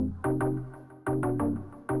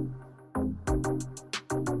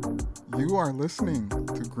You are listening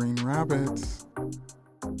to Green Rabbits.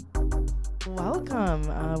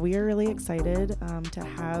 Welcome. We are really excited to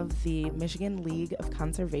have the Michigan League of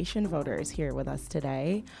Conservation Voters here with us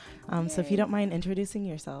today. So if you don't mind introducing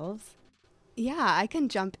yourselves. Yeah, I can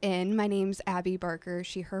jump in. My name's Abby Barker,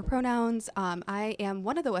 she, her pronouns. I am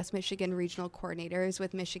one of the West Michigan regional coordinators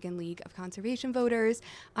with Michigan League of Conservation Voters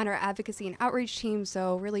on our advocacy and outreach team.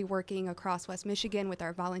 So really working across West Michigan with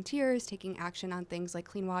our volunteers, taking action on things like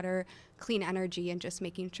clean water, clean energy, and just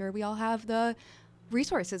making sure we all have the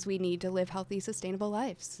resources we need to live healthy, sustainable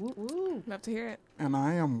lives. Woo. Love to hear it. And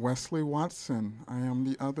I am Wesley Watson. I am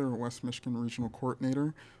the other West Michigan regional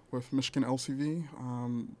coordinator with Michigan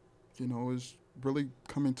LCV. Is really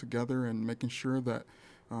coming together and making sure that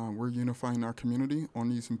we're unifying our community on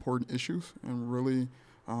these important issues and really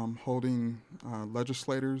holding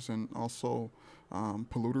legislators and also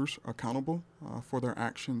polluters accountable for their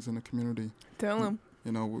actions in the community. Tell them.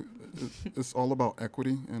 It's all about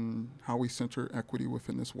equity and how we center equity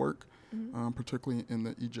within this work, particularly in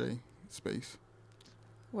the EJ space.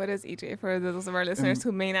 What is EJ for those of our listeners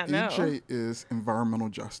who may not know? EJ is environmental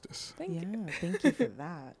justice. Thank you for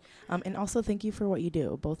that. And also thank you for what you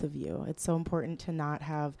do, both of you. It's so important to not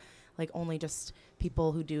have only just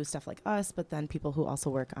people who do stuff like us, but then people who also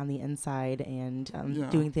work on the inside and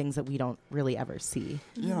doing things that we don't really ever see.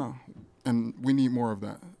 Yeah. And we need more of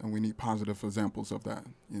that, and we need positive examples of that.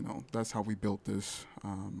 That's how we built this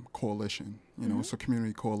coalition. It's a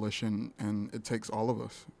community coalition, and it takes all of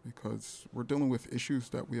us because we're dealing with issues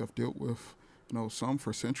that we have dealt with, some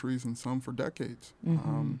for centuries and some for decades.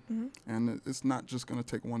 And it's not just going to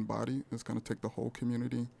take one body; it's going to take the whole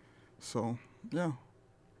community. So, yeah.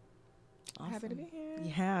 Awesome. Happy to be here.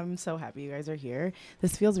 Yeah, I'm so happy you guys are here.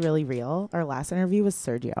 This feels really real. Our last interview was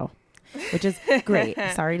Sergio, which is great.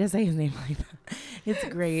 Sorry to say his name like that. It's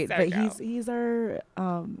great, Sergio. But he's our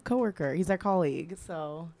coworker. He's our colleague.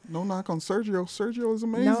 So no knock on Sergio. Sergio is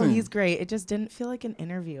amazing. No, he's great. It just didn't feel like an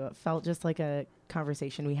interview. It felt just like a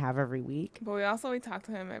conversation we have every week. But we talk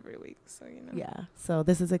to him every week, so Yeah. So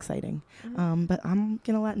this is exciting. But I'm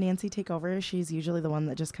gonna let Nancy take over. She's usually the one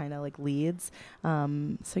that just kind of leads.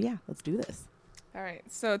 So yeah, let's do this. All right.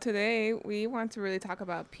 So today we want to really talk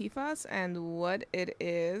about PFAS and what it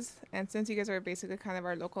is. And since you guys are basically kind of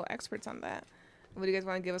our local experts on that, would you guys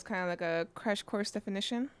want to give us kind of a crash course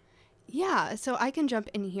definition? Yeah, so I can jump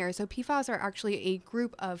in here. So PFAS are actually a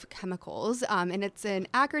group of chemicals, and it's an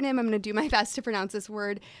acronym. I'm going to do my best to pronounce this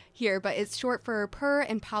word here, but it's short for per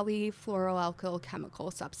and polyfluoroalkyl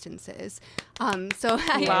chemical substances.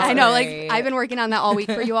 I know, I've been working on that all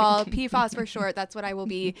week for you all. PFAS for short, that's what I will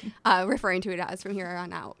be referring to it as from here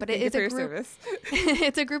on out. But it is a group.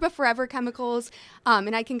 It's a group of forever chemicals,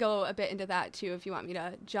 and I can go a bit into that too if you want me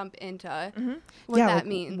to jump into what that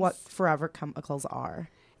means. What forever chemicals are.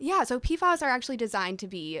 Yeah, so PFAS are actually designed to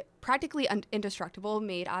be practically indestructible,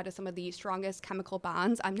 made out of some of the strongest chemical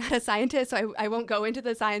bonds. I'm not a scientist, so I won't go into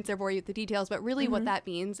the science or bore you with the details, but really what that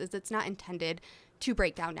means is it's not intended to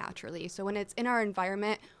break down naturally. So when it's in our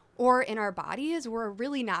environment or in our bodies, we're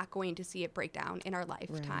really not going to see it break down in our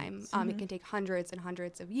lifetime. Right. It can take hundreds and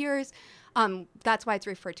hundreds of years. That's why it's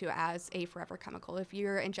referred to as a forever chemical. If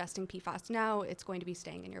you're ingesting PFAS now, it's going to be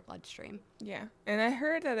staying in your bloodstream. Yeah. And I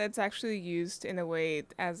heard that it's actually used in a way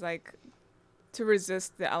as to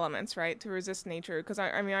resist the elements, right? To resist nature. Because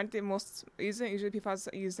aren't they usually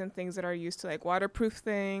PFAS used in things that are used to waterproof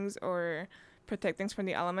things or protect things from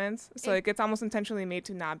the elements? So it's almost intentionally made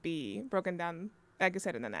to not be broken down, like I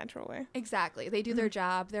said, in a natural way. Exactly. They do their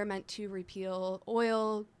job. They're meant to repel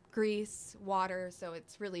oil, grease, water. So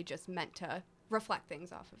it's really just meant to reflect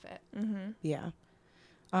things off of it. Yeah.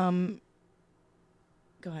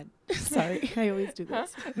 Go ahead. Sorry, I always do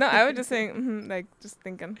this. No, I was just saying, just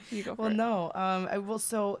thinking. You go for it. Well,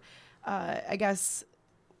 no. I guess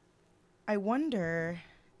I wonder,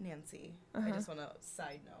 Nancy, I just want to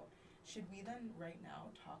side note. Should we then right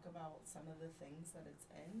now talk about some of the things that it's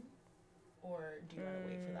in? Or do you want to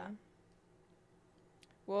wait for that?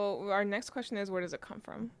 Well, our next question is, where does it come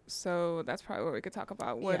from? So that's probably where we could talk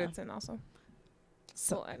about what it's in also.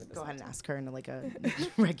 So go ahead and ask her in a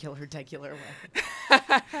regular way.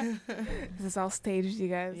 This is all staged, you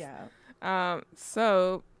guys. Yeah.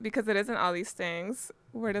 So because it isn't all these things,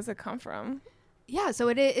 where does it come from? Yeah, so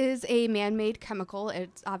it is a man-made chemical.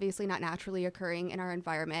 It's obviously not naturally occurring in our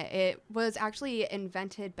environment. It was actually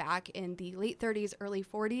invented back in the late 30s, early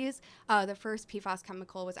 40s. The first PFAS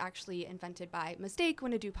chemical was actually invented by mistake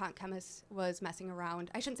when a DuPont chemist was messing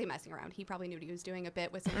around. I shouldn't say messing around. He probably knew what he was doing a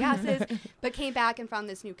bit with some gases, but came back and found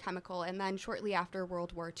this new chemical. And then shortly after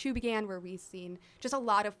World War II began, where we've seen just a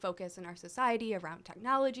lot of focus in our society around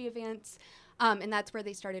technology advance. And that's where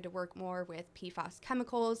they started to work more with PFAS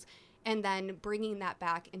chemicals, and then bringing that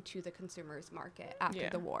back into the consumer's market after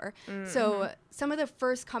the war. Mm-hmm. So some of the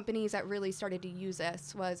first companies that really started to use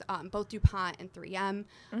this was both DuPont and 3M,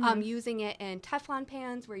 using it in Teflon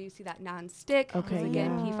pans where you see that non-stick. Okay,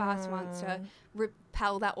 again, PFAS wants to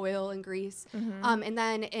repel that oil and grease. And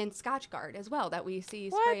then in Scotchgard as well, that we see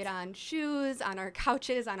sprayed on shoes, on our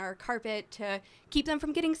couches, on our carpet to keep them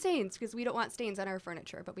from getting stains, because we don't want stains on our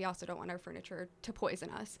furniture, but we also don't want our furniture to poison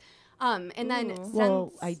us. And then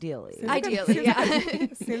ideally, yeah.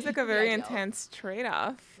 Seems like a very intense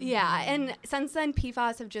trade-off. Yeah, and since then,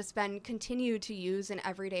 PFAS have just been continued to use in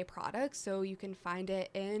everyday products, so you can find it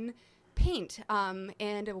in paint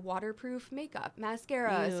and a waterproof makeup,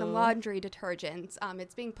 mascara, some laundry detergents.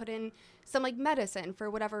 It's being put in some like medicine for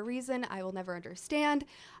whatever reason I will never understand.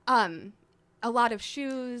 A lot of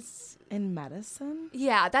shoes. In medicine?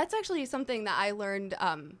 Yeah, that's actually something that I learned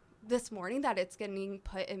this morning, that it's getting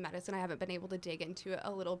put in medicine. I haven't been able to dig into it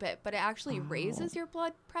a little bit, but it actually raises your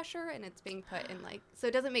blood pressure, and it's being put in so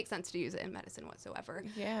it doesn't make sense to use it in medicine whatsoever.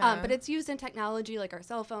 Yeah. But it's used in technology like our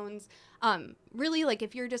cell phones. Really, like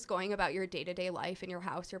if you're just going about your day-to-day life in your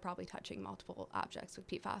house, you're probably touching multiple objects with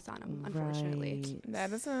PFAS on them, unfortunately. Right.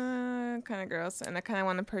 That is kind of gross, and I kind of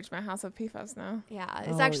want to purge my house of PFAS now. Yeah,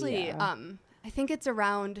 it's actually I think it's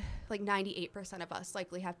around like 98% of us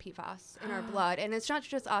likely have PFAS in our blood. And it's not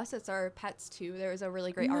just us, it's our pets too. There was a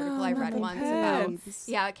really great article I read once about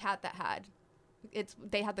a cat that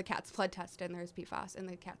they had the cat's blood tested, and there's PFAS in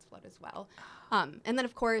the cat's blood as well. And then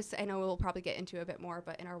of course, I know we'll probably get into a bit more,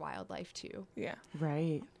 but in our wildlife too. Yeah.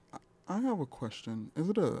 Right. I have a question. Is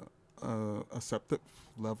it a accepted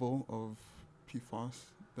level of PFAS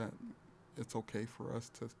that it's okay for us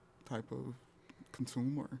to type of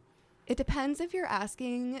consume, or? It depends if you're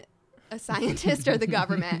asking a scientist or the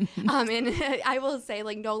government. And I will say,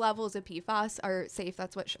 like, no levels of PFAS are safe.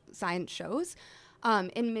 That's what science shows.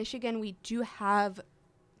 In Michigan, we do have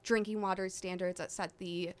drinking water standards that set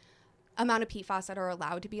the amount of PFAS that are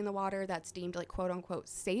allowed to be in the water that's deemed, like, quote unquote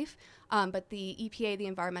safe. But the EPA, the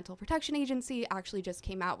Environmental Protection Agency, actually just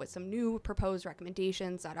came out with some new proposed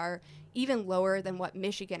recommendations that are even lower than what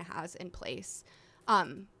Michigan has in place.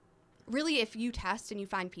 Really, if you test and you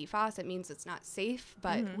find PFAS, it means it's not safe,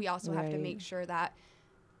 but we also have to make sure that,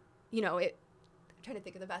 I'm trying to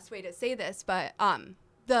think of the best way to say this, but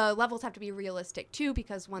the levels have to be realistic too,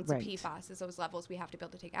 because once PFAS is those levels, we have to be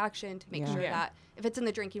able to take action to make sure that if it's in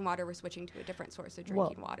the drinking water, we're switching to a different source of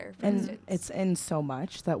drinking water, for instance. It's in so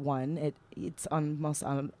much that it's almost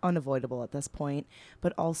unavoidable at this point,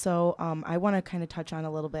 but also I want to kind of touch on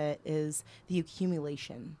a little bit is the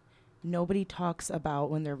accumulation. Nobody talks about,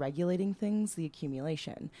 when they're regulating things, the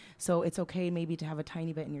accumulation. So it's okay maybe to have a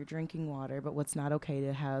tiny bit in your drinking water, but what's not okay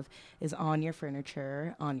to have is on your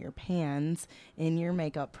furniture, on your pans, in your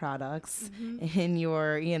makeup products, in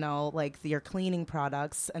your, your cleaning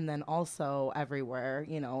products, and then also everywhere,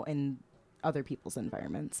 in other people's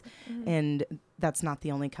environments. And that's not the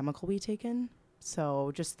only chemical we take in.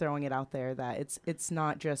 So just throwing it out there that it's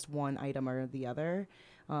not just one item or the other.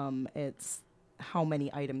 It's how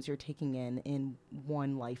many items you're taking in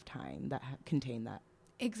one lifetime that contain that.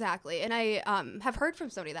 Exactly. And I have heard from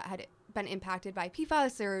somebody that had been impacted by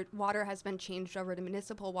PFAS. Their water has been changed over to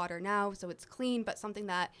municipal water now, so it's clean, but something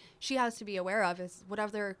that she has to be aware of is what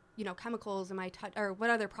other, chemicals in my or what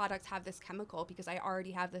other products have this chemical, because I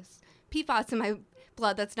already have this PFAS in my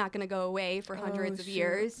blood that's not going to go away for hundreds of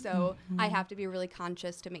years. So I have to be really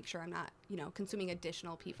conscious to make sure I'm not, consuming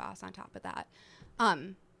additional PFAS on top of that.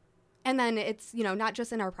 And then it's, not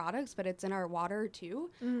just in our products, but it's in our water too,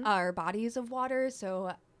 our bodies of water.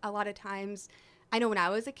 So a lot of times, I know when I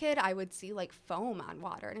was a kid, I would see like foam on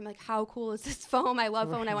water. And I'm like, how cool is this foam? I love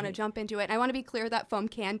foam and I want to jump into it. And I want to be clear that foam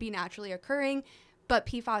can be naturally occurring, but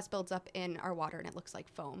PFAS builds up in our water and it looks like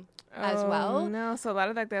foam as well. No, so a lot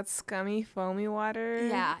of that scummy, foamy water.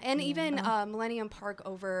 Yeah, and even Millennium Park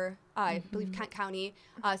over, I believe Kent County,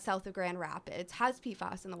 south of Grand Rapids, has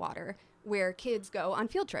PFAS in the water, where kids go on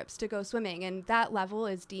field trips to go swimming, and that level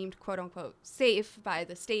is deemed quote unquote safe by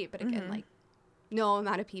the state, but again, like no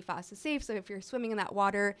amount of PFAS is safe. So if you're swimming in that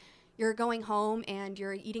water, you're going home and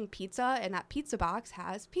you're eating pizza, and that pizza box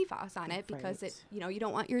has PFAS on it because it, you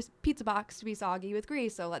don't want your pizza box to be soggy with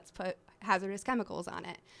grease. So let's put hazardous chemicals on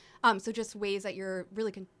it. So just ways that you're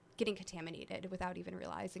really getting contaminated without even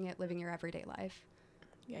realizing it, living your everyday life.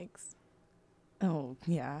 Yikes. Oh,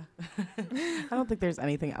 yeah. I don't think there's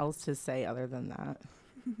anything else to say other than that.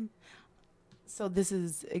 So this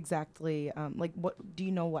is exactly, what do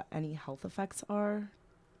you know what any health effects are?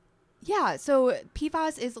 Yeah, so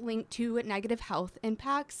PFAS is linked to negative health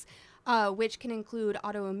impacts, which can include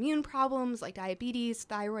autoimmune problems like diabetes,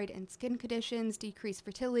 thyroid and skin conditions, decreased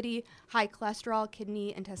fertility, high cholesterol,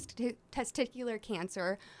 kidney and testicular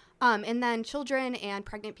cancer. And then children and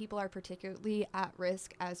pregnant people are particularly at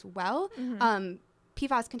risk as well.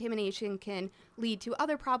 PFAS contamination can lead to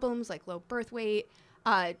other problems like low birth weight,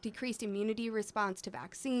 decreased immunity response to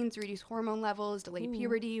vaccines, reduced hormone levels, delayed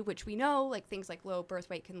puberty, which we know, like things like low birth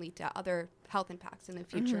weight can lead to other health impacts in the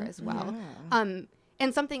future as well. Yeah.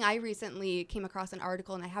 And something I recently came across an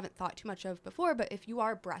article and I haven't thought too much of before, but if you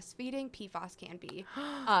are breastfeeding, PFAS can be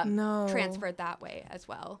transferred that way as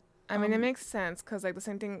well. I mean, it makes sense because like it's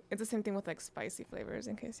the same thing with like spicy flavors,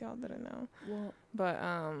 in case y'all didn't know. Well, but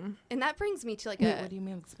and that brings me to like what do you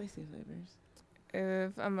mean with spicy flavors?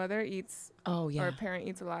 If a mother eats or a parent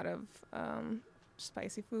eats a lot of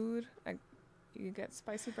spicy food, like you get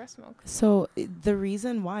spicy breast milk. So the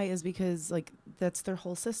reason why is because like that's their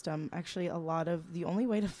whole system. Actually, the only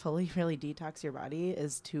way to fully really detox your body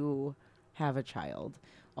is to have a child.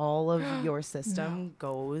 All of your system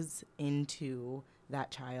goes into that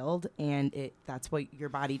child, and that's what your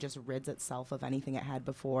body just rids itself of anything it had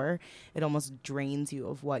before. It almost drains you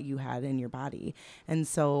of what you had in your body, and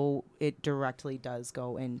so it directly does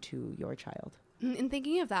go into your child. And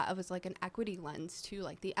thinking of that, it was like an equity lens to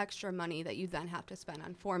like the extra money that you then have to spend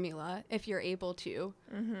on formula if you're able to,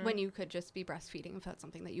 when you could just be breastfeeding if that's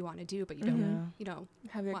something that you want to do, but you don't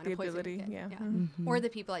have want the to poison ability. your kid. Mm-hmm. Or the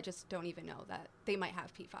people that just don't even know that they might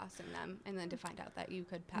have PFAS in them, and then to find out that you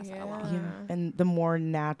could pass that along. Yeah, and the more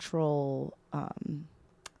natural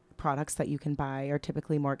products that you can buy are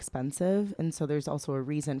typically more expensive, and so there's also a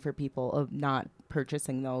reason for people of not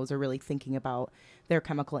purchasing those or really thinking about their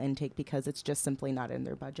chemical intake because it's just simply not in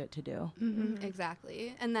their budget to do.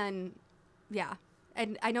 Exactly. And then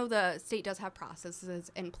and I know the state does have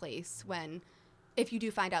processes in place when if you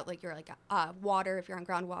do find out like you're like water, if you're on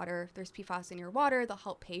groundwater, if there's PFAS in your water, they'll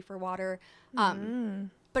help pay for water.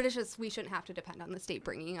 But it's just we shouldn't have to depend on the state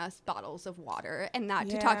bringing us bottles of water, and not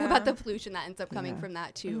to talk about the pollution that ends up coming from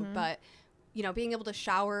that too. But, you know, being able to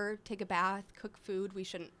shower, take a bath, cook food, we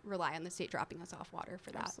shouldn't rely on the state dropping us off water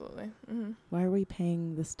for that. Absolutely. Why are we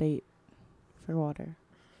paying the state for water?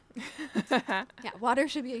 Yeah, water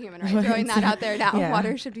should be a human right. Throwing that out there now. Yeah.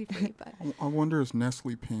 Water should be free. But I wonder if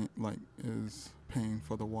Nestle is paying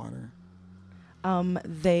for the water.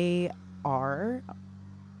 They are.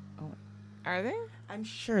 Are they? I'm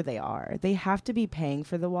sure they are. They have to be paying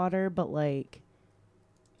for the water, but like,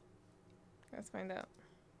 let's find out.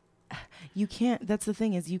 You can't. That's the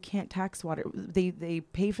thing is you can't tax water. They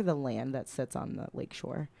pay for the land that sits on the lake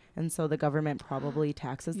shore, and so the government probably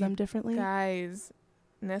taxes them differently. Guys,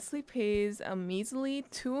 Nestle pays a measly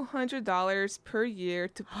 $200 per year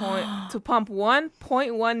to pump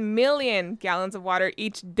 1.1 million gallons of water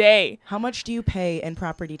each day. How much do you pay in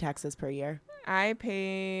property taxes per year? I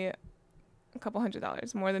pay a couple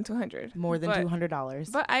 $100, more than $200. More than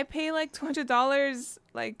 $200. But I pay like $200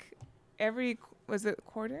 like every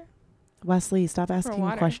quarter? Wesley, stop asking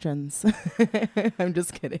questions. I'm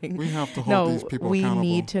just kidding. We have to hold these people accountable. We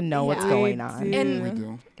need to know what's going on. And we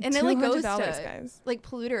do. And it like goes to guys. like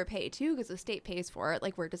polluter pay too, because the state pays for it.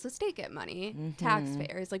 Like, where does the state get money?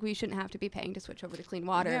 Taxpayers. Like, we shouldn't have to be paying to switch over to clean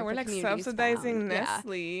water. Yeah, we're like subsidizing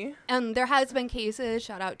Nestle. Yeah. And there has been cases,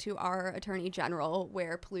 shout out to our attorney general,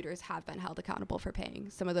 where polluters have been held accountable for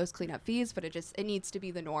paying some of those cleanup fees, but it needs to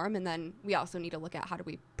be the norm. And then we also need to look at how do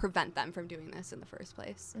we prevent them from doing this in the first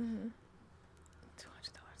place. $200.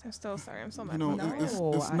 I'm still sorry. I'm so mad. You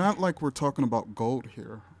know, it's not like we're talking about gold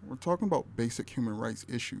here. We're talking about basic human rights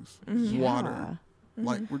issues. Water.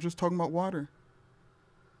 Like, we're just talking about water.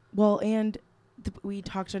 Well, and we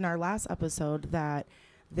talked in our last episode that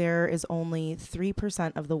there is only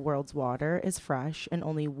 3% of the world's water is fresh, and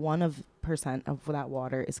only 1% of that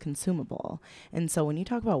water is consumable. And so when you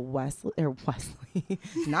talk about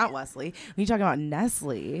not Wesley, when you talk about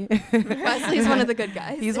Nestle, Wesley's one of the good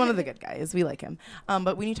guys. He's one of the good guys. We like him.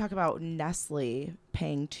 But when you talk about Nestle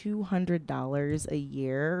paying $200 a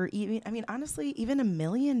year, or even, I mean, honestly, even $1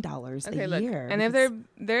 million a year. And if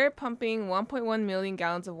they're pumping 1.1 million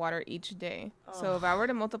gallons of water each day. So if I were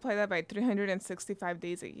to multiply that by 365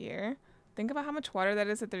 days a year, think about how much water that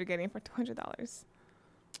is that they're getting for $200.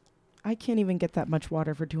 I can't even get that much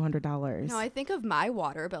water for $200. No, I think of my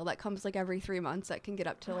water bill that comes like every 3 months that can get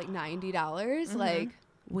up to like $90. Like,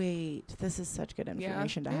 wait, this is such good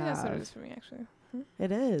information to Yeah, have. that's what it is for me, actually.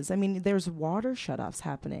 It is. I mean, there's water shutoffs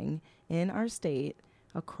happening in our state,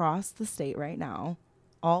 across the state right now,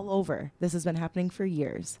 all over. This has been happening for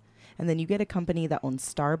years. And then you get a company that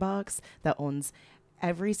owns Starbucks, that owns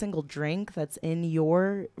every single drink that's in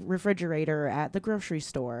your refrigerator at the grocery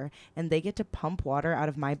store, and they get to pump water out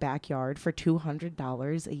of my backyard for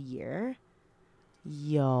 $200 a year.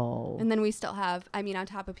 Yo. and then we still have, I mean, on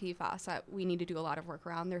top of PFAS, we need to do a lot of work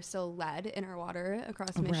around. There's still lead in our water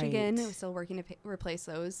across Michigan. Right. We're still working to replace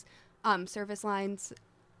those service lines.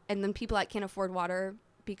 And then people that can't afford water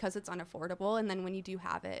because it's unaffordable. And then when you do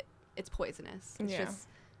have it, it's poisonous. It's just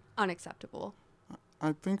unacceptable.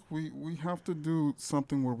 I think we have to do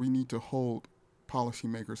something where we need to hold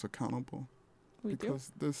policymakers accountable.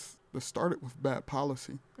 Because this started with bad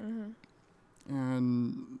policy.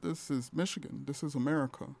 And this is Michigan. This is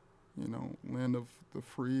America, you know, land of the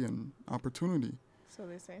free and opportunity. So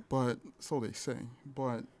they say. But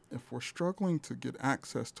if we're struggling to get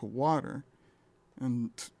access to water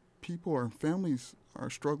and people or families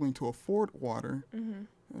are struggling to afford water, you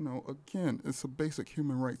know, again, it's a basic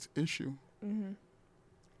human rights issue.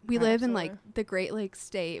 We live in like the Great Lakes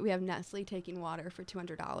state. We have Nestle taking water for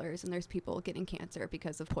 $200, and there's people getting cancer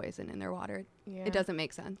because of poison in their water. Yeah. It doesn't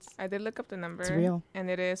make sense. I did look up the number. It's real. And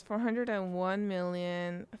it is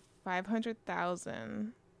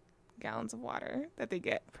 401,500,000 gallons of water that they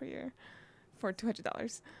get per year for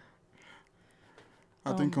 $200.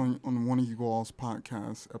 I think on one of you all's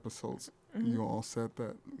podcast episodes, you all said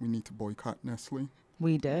that we need to boycott Nestle.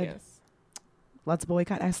 We did. Yes. Let's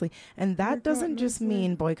boycott Nestle. And that Boycott doesn't just Nestle.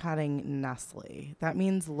 mean boycotting Nestle. That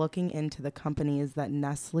means looking into the companies that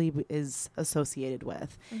Nestle is associated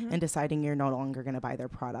with and deciding you're no longer going to buy their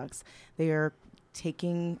products. They are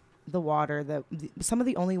taking the water some of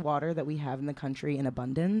the only water that we have in the country in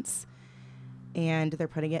abundance, and they're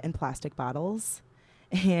putting it in plastic bottles,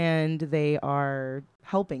 and they are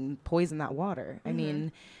helping poison that water. I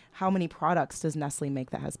mean, how many products does Nestle make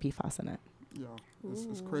that has PFAS in it? Yeah,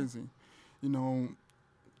 it's crazy. You know,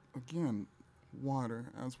 again, water.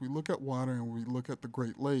 As we look at water and we look at the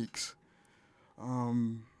Great Lakes,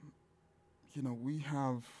 you know, we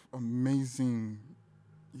have amazing,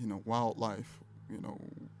 you know, wildlife. You know,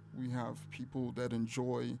 we have people that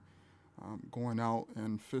enjoy going out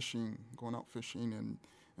fishing and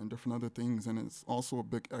different other things. And it's also a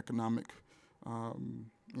big economic,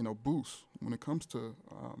 you know, boost when it comes to,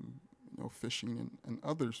 you know, fishing and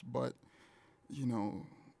others. But, you know,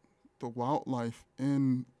 the wildlife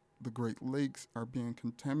in the Great Lakes are being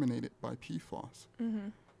contaminated by PFOS.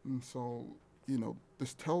 And so, you know,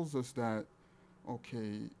 this tells us that,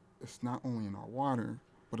 okay, it's not only in our water,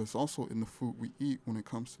 but it's also in the food we eat when it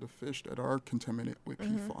comes to the fish that are contaminated with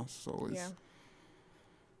PFOS. So it's...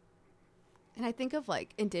 And I think of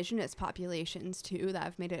like indigenous populations too that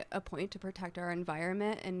have made it a point to protect our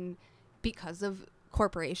environment, and because of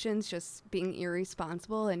corporations just being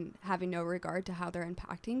irresponsible and having no regard to how they're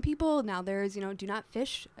impacting people, now there's, you know, do not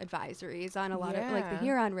fish advisories on a lot of like the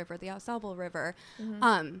Huron River, the Ausable River.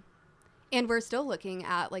 And we're still looking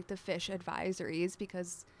at like the fish advisories,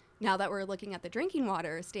 because now that we're looking at the drinking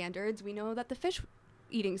water standards, we know that the fish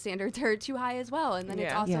eating standards are too high as well. And then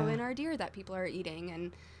it's also in our deer that people are eating.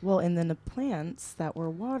 And and then the plants that we're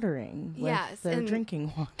watering with their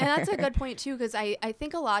drinking water. And that's a good point too, because I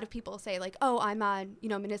think a lot of people say like, oh, I'm on, you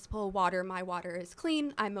know, municipal water, my water is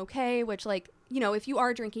clean, I'm okay, which like, you know, if you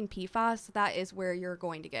are drinking PFAS, that is where you're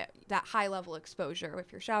going to get that high level exposure.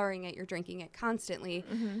 If you're showering it, you're drinking it constantly.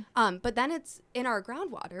 But then it's in our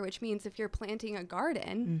groundwater, which means if you're planting a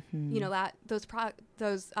garden, you know, that those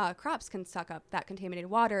crops can suck up that contaminated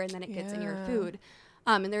water, and then it gets in your food.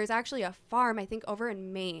 And there's actually a farm, I think over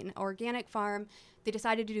in Maine, organic farm. They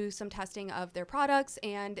decided to do some testing of their products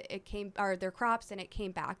and their crops, and it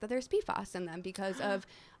came back that there's PFAS in them because of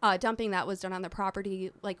dumping that was done on the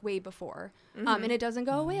property like way before. And it doesn't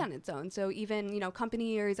go away on its own. So even, you know,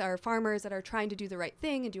 companies or farmers that are trying to do the right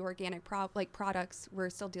thing and do organic products, we're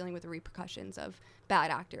still dealing with the repercussions of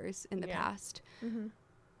bad actors in the past.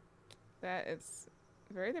 That is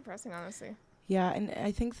very depressing, honestly. Yeah, and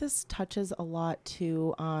I think this touches a lot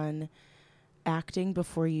too on acting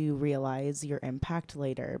before you realize your impact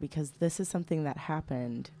later, because this is something that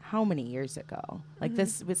happened how many years ago? Like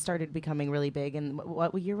this started becoming really big, and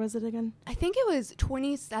what year was it again? I think it was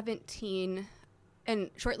 2017.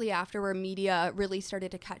 and shortly after, media really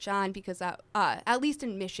started to catch on because that, at least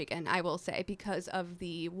in Michigan, I will say, because of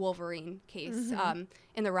the Wolverine case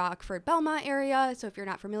in the Rockford Belmont area. So if you're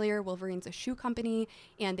not familiar, Wolverine's a shoe company,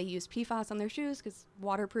 and they use PFAS on their shoes because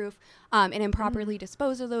waterproof, and improperly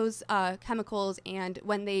dispose of those chemicals. And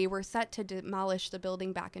when they were set to demolish the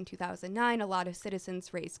building back in 2009, a lot of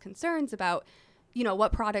citizens raised concerns about, you know,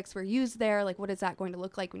 what products were used there, like what is that going to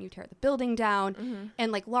look like when you tear the building down,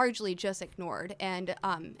 and like largely just ignored. And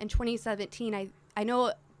in 2017, I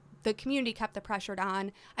know the community kept the pressure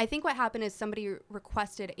on. I think what happened is somebody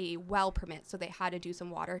requested a well permit, so they had to do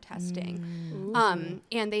some water testing.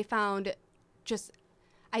 And they found just,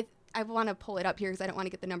 I want to pull it up here because I don't want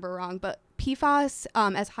to get the number wrong, but PFOS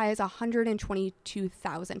as high as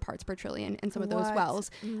 122,000 parts per trillion in some of those wells,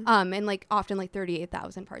 and like often like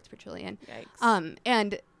 38,000 parts per trillion. Yikes.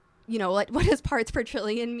 And you know, what does parts per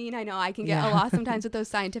trillion mean? I know I can get a lost sometimes with those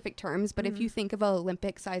scientific terms, but if you think of an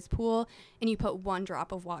Olympic-sized pool and you put one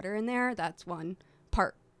drop of water in there, that's 1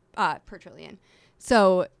 part per trillion.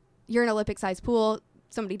 So you're in an Olympic-sized pool,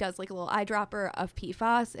 somebody does like a little eyedropper of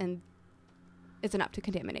PFAS, and it's enough to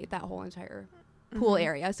contaminate that whole entire pool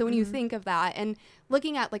area. So when you think of that, and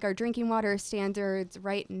looking at like our drinking water standards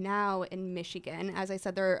right now in Michigan, as I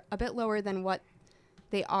said, they're a bit lower than what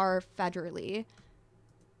they are federally.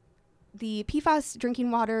 The PFAS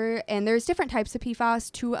drinking water, and there's different types of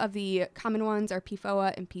PFAS. 2 of the common ones are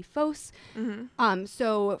PFOA and PFOS.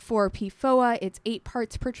 So for PFOA, it's 8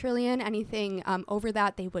 parts per trillion. Anything over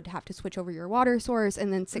that, they would have to switch over your water source,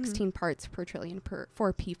 and then 16 parts per trillion for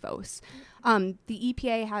PFOS. The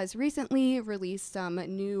EPA has recently released some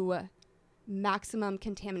new maximum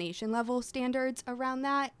contamination level standards around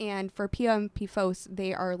that, and for PM PFOS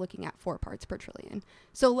they are looking at 4 parts per trillion,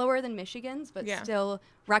 so lower than Michigan's, but still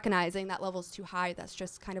recognizing that level's too high. That's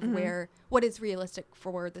just kind of where what is realistic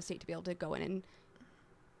for the state to be able to go in and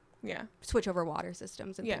switch over water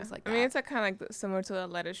systems and things like that. I mean, it's like kind of like similar to the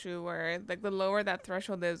lead issue, where like the lower that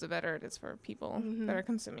threshold is, the better it is for people that are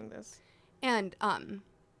consuming this. And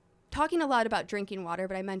talking a lot about drinking water,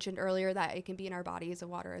 but I mentioned earlier that it can be in our bodies of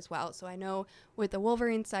water as well. So I know with the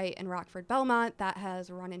Wolverine site in Rockford, Belmont, that has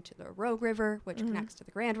run into the Rogue River, which connects to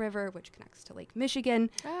the Grand River, which connects to Lake Michigan.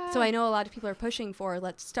 So I know a lot of people are pushing for,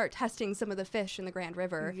 let's start testing some of the fish in the Grand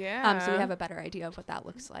River. So we have a better idea of what that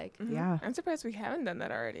looks like. I'm surprised we haven't done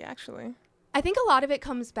that already, actually. I think a lot of it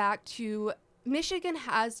comes back to Michigan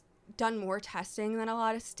has done more testing than a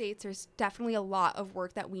lot of states. There's definitely a lot of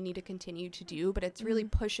work that we need to continue to do, but it's really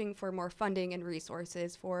pushing for more funding and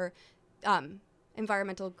resources for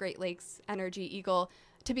environmental Great Lakes Energy Eagle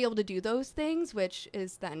to be able to do those things, which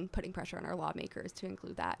is then putting pressure on our lawmakers to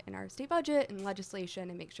include that in our state budget and legislation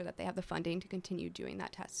and make sure that they have the funding to continue doing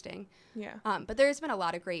that testing. But there's been a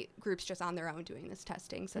lot of great groups just on their own doing this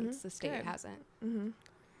testing since the state hasn't.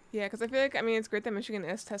 Yeah, because I feel like, I mean, it's great that Michigan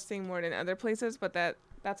is testing more than other places, but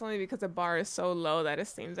that's only because the bar is so low that it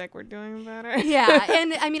seems like we're doing better.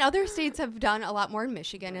 And I mean, other states have done a lot more in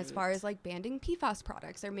Michigan as far as like banning PFAS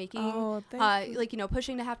products. They're making, like, you know,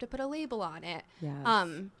 pushing to have to put a label on it. Yeah,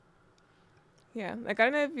 like I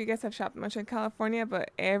don't know if you guys have shopped much in California,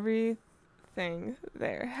 but everything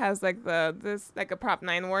there has like this like a Prop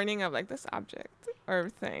 9 warning of like this object or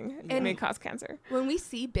thing may cause cancer. When we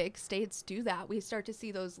see big states do that, we start to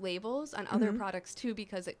see those labels on other products too,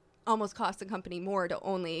 because it almost costs the company more to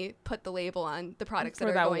only put the label on the products that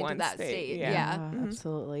are going to that state.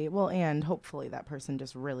 Absolutely. Well, and hopefully that person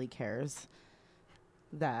just really cares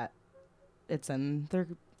that it's in their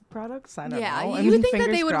products. I don't know. You would think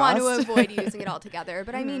that they would want to avoid using it altogether.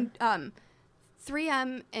 But I mean,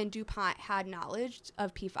 3M and DuPont had knowledge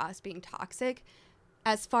of PFAS being toxic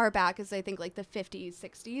as far back as I think like the 50s,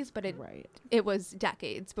 60s, but it was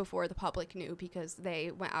decades before the public knew because they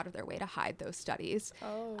went out of their way to hide those studies.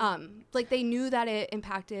 Like they knew that it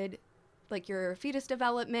impacted like your fetus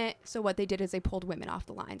development, so what they did is they pulled women off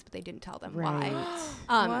the lines, but they didn't tell them why.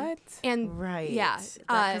 What? And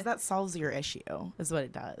because that solves your issue is what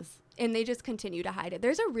it does. And they just continue to hide it.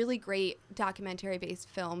 There's a really great documentary-based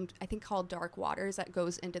film, I think called Dark Waters, that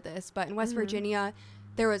goes into this. But in West Virginia,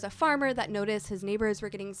 there was a farmer that noticed his neighbors were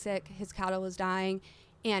getting sick, his cattle was dying,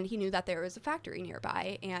 and he knew that there was a factory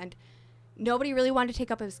nearby. And nobody really wanted to take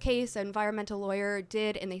up his case. An environmental lawyer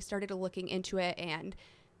did, and they started looking into it and,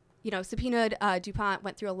 you know, subpoenaed DuPont,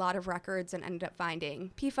 went through a lot of records and ended up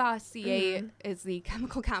finding PFAS. CA is the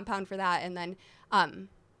chemical compound for that. And then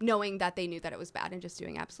knowing that they knew that it was bad and just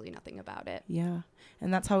doing absolutely nothing about it. Yeah.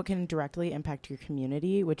 And that's how it can directly impact your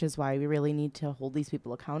community, which is why we really need to hold these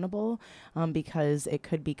people accountable, because it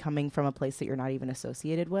could be coming from a place that you're not even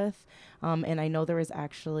associated with. And I know there is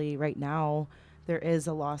actually right now, there is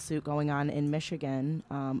a lawsuit going on in Michigan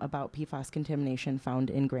about PFAS contamination found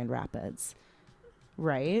in Grand Rapids.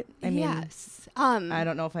 Right? I mean, yes. I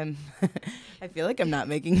don't know if I'm I feel like I'm not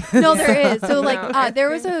making No, there is. So like No,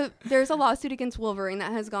 there's a lawsuit against Wolverine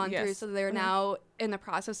that has gone through, Yes. so they're now in the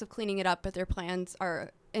process of cleaning it up, but their plans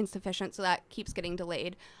are insufficient, so that keeps getting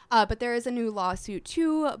delayed. But there is a new lawsuit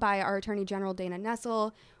too by our Attorney General Dana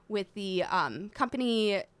Nessel with the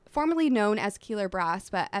company formerly known as Keeler Brass,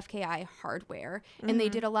 but FKI Hardware, and they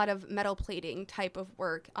did a lot of metal plating type of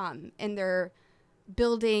work in their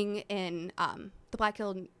building in the Black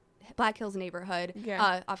Hills neighborhood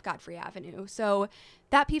off Godfrey Avenue. So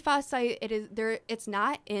that PFAS site, it's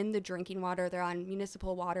not in the drinking water. They're on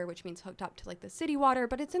municipal water, which means hooked up to like the city water,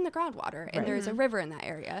 but it's in the groundwater, and there's a river in that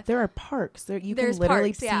area. There are parks. You There's can literally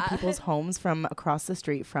parks, see yeah. people's homes from across the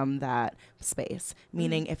street from that space.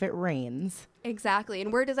 Meaning, if it rains, Exactly.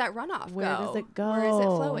 And where does that runoff Where go? does it go? Where is it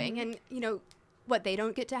flowing? And what, they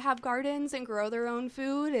don't get to have gardens and grow their own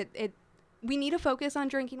food. We need to focus on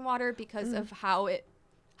drinking water because of how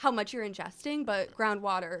much you're ingesting, but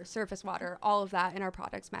groundwater, surface water, all of that in our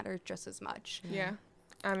products matter just as much. Yeah.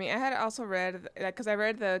 I mean, I had also read, because I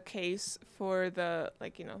read the case for the,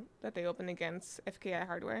 that they opened against FKI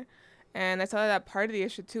Hardware. And I saw that part of the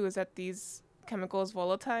issue, too, is that these chemicals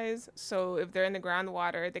volatilize. So if they're in the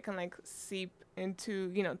groundwater, they can, seep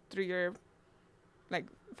into, through your,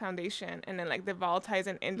 foundation. And then, they volatilize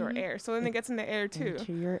in indoor air. So then it gets in the air, too.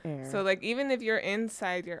 into your air. So, even if you're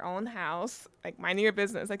inside your own house, minding your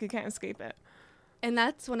business, you can't escape it. And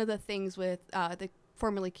that's one of the things with the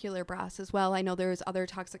formerly Keeler Brass as well. I know there's other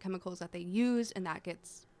toxic chemicals that they use, and that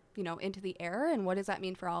gets, into the air. And what does that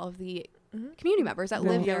mean for all of the community members that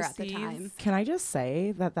live there at the time? Can I just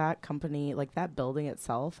say that company, that building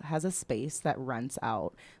itself, has a space that rents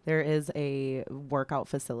out. There is a workout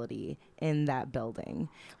facility in that building.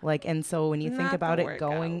 And so when you think Not about the it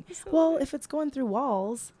going, workout facility. well, if it's going through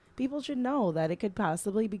walls, people should know that it could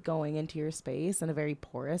possibly be going into your space in a very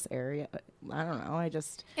porous area. I don't know.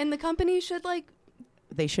 And the company should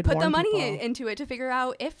they should put the warn money people. into it to figure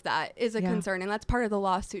out if that is a Yeah. concern. And that's part of the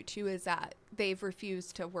lawsuit too, is that they've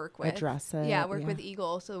refused to work with Address it, work yeah. with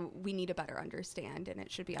Eagle. So we need to better understand, and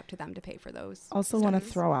it should be up to them to pay for those. Also want to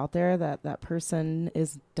studies. throw out there that person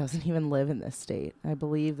doesn't even live in this state. I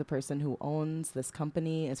believe the person who owns this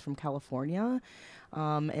company is from California.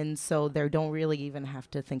 And so they don't really even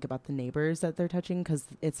have to think about the neighbors that they're touching because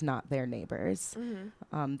it's not their neighbors.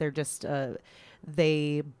 They're just,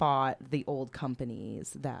 they bought the old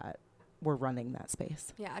companies that were running that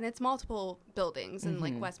space. Yeah, and it's multiple buildings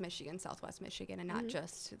in West Michigan, Southwest Michigan, and not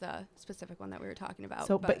just the specific one that we were talking about.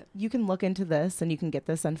 So, but you can look into this and you can get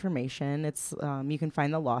this information. It's you can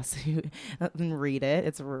find the lawsuit and read it.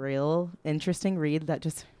 It's a real interesting read that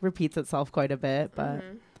just repeats itself quite a bit. But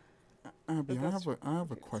Abby, I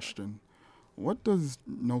have a question. What does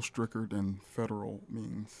no stricter than federal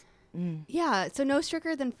means? Yeah, so no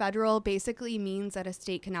stricter than federal basically means that a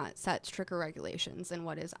state cannot set stricter regulations than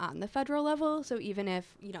what is on the federal level. So even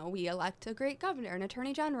if, we elect a great governor, an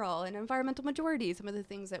attorney general, an environmental majority, some of the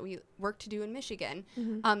things that we work to do in Michigan,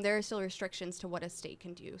 there are still restrictions to what a state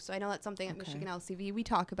can do. So I know that's something at Michigan LCV we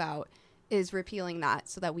talk about, is repealing that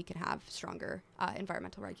so that we can have stronger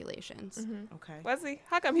environmental regulations. okay. Wesley,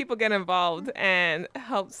 how can people get involved and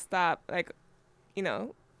help stop,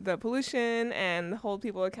 the pollution and hold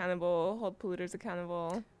people accountable, hold polluters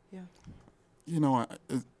accountable? Yeah.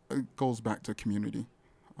 It goes back to community.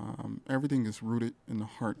 Everything is rooted in the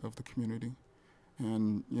heart of the community.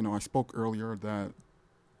 And, I spoke earlier that,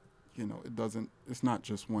 it's not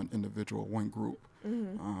just one individual, one group.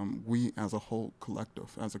 We as a whole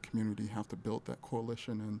collective, as a community, have to build that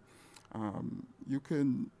coalition. And you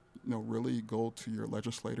can, really go to your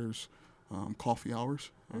legislators' coffee hours.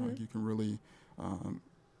 You can really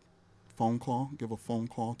give a phone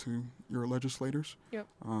call to your legislators. Yep.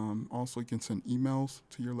 Also, you can send emails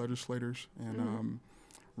to your legislators and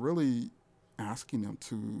really asking them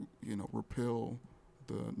to, repeal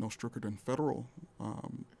the no stricter than federal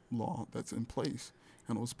law that's in place.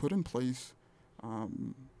 And it was put in place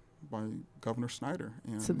by Governor Snyder.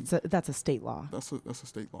 And So that's a state law. that's a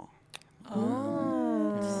state law.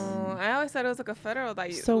 I always thought it was a federal law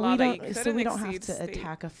So that you we couldn't don't have exceed to state.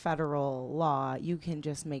 attack a federal law. You can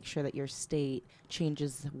just make sure that your state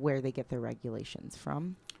changes where they get their regulations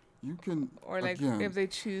from. You can, Or again, if they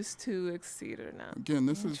choose to exceed or not. again,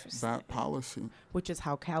 this is Interesting. bad policy. Which is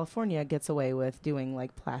how California gets away with doing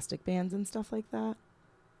plastic bans and stuff like that.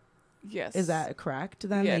 Yes. Is that correct?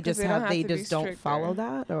 Then Yeah, they 'cause just they don't have they to be just don't follow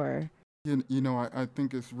stricter. that, or I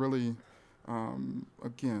think it's really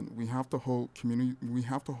again, we have to hold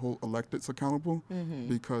electeds accountable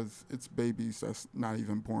because it's babies that's not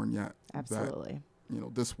even born yet. Absolutely.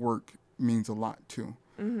 That, this work means a lot to.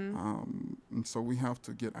 And so we have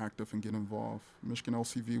to get active and get involved. Michigan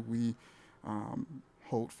LCV, we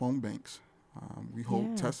hold phone banks. We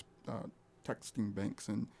hold texting banks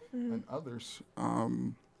and others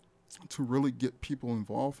to really get people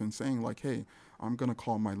involved in saying, like, hey, I'm going to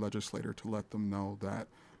call my legislator to let them know that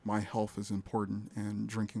my health is important and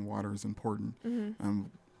drinking water is important. And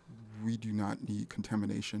we do not need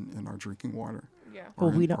contamination in our drinking water. Yeah.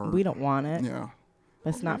 Well, we don't want it. Yeah.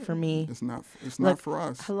 That's not for me. It's not for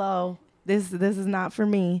us. Hello. This is not for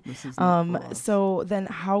me. This is not for us. So then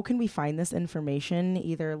how can we find this information,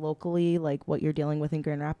 either locally, like what you're dealing with in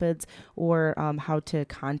Grand Rapids, or how to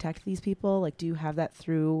contact these people? Like, do you have that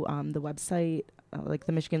through the website, like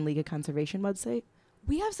the Michigan League of Conservation website?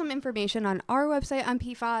 We have some information on our website on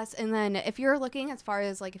PFAS, and then if you're looking as far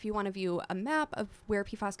as like if you want to view a map of where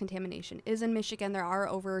PFAS contamination is in Michigan, there are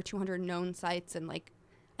over 200 known sites and like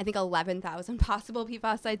I think 11,000 possible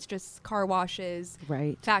PFAS sites, just car washes,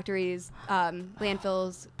 factories,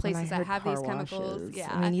 landfills, places that have these chemicals. Yeah,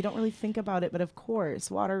 I mean, you don't really think about it, but of course,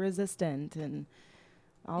 water resistant and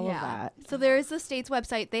all of that. So there's the state's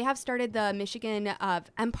website. They have started the Michigan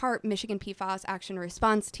MPART, Michigan PFAS Action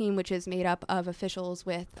Response Team, which is made up of officials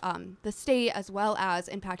with the state as well as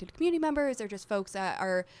impacted community members. They're just folks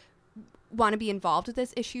that want to be involved with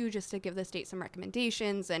this issue, just to give the state some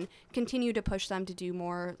recommendations and continue to push them to do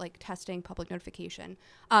more like testing, public notification.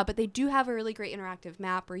 But they do have a really great interactive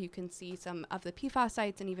map where you can see some of the PFAS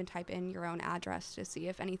sites and even type in your own address to see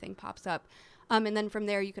if anything pops up. And then from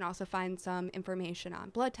there, you can also find some information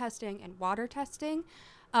on blood testing and water testing.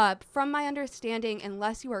 From my understanding,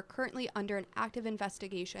 unless you are currently under an active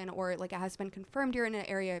investigation or like it has been confirmed you're in an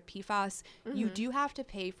area of PFAS, you do have to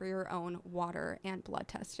pay for your own water and blood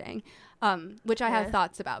testing, which I have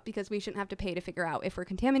thoughts about because we shouldn't have to pay to figure out if we're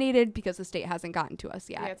contaminated because the state hasn't gotten to us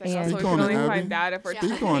yet. Yeah, it's like also we can only find that if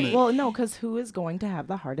we're Well, no, because who is going to have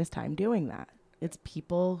the hardest time doing that? It's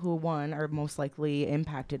people who, one, are most likely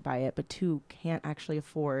impacted by it, but two, can't actually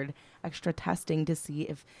afford extra testing to see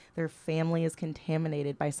if their family is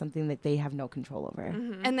contaminated by something that they have no control over.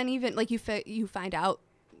 And then even like you find out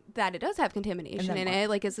that it does have contamination in it.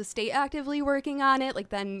 Like, is the state actively working on it? Like,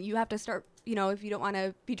 then you have to start, if you don't want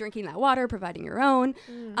to be drinking that water, providing your own.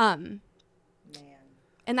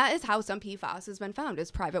 And that is how some PFAS has been found,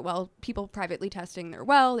 is people privately testing their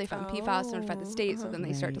well. They found PFAS, notified the state, so then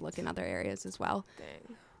they start to look in other areas as well.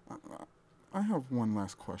 Dang. I have one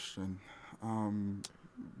last question.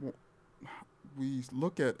 We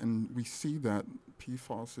look at and we see that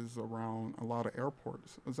PFAS is around a lot of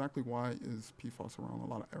airports. Exactly why is PFAS around a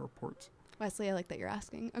lot of airports? Wesley, I like that you're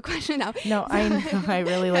asking a question now. No, I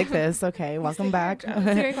really like this. Okay, welcome back.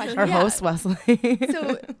 Our host, Wesley.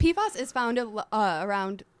 So PFAS is found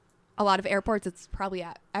around a lot of airports. It's probably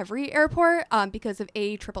at every airport because of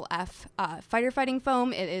AFFF fighter fighting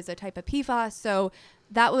foam. It is a type of PFAS. So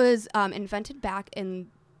that was invented back in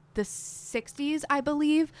the 60s, I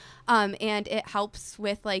believe, and it helps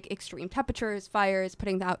with like extreme temperatures, fires,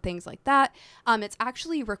 putting out things like that. It's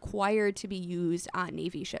actually required to be used on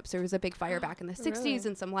Navy ships. There was a big fire back in the 60s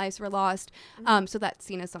and some lives were lost. So that's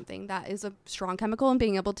seen as something that is a strong chemical and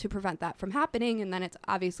being able to prevent that from happening. And then it's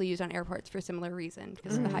obviously used on airports for a similar reason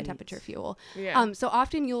because of the high temperature fuel. So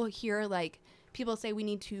often you'll hear like people say we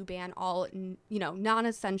need to ban all,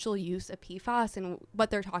 non-essential use of PFAS, and what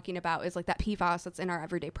they're talking about is like that PFAS that's in our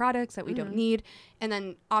everyday products that we don't need. And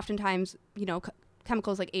then oftentimes,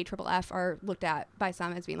 chemicals like AFFF are looked at by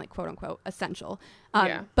some as being like quote unquote essential.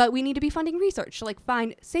 But we need to be funding research to like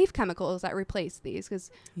find safe chemicals that replace these,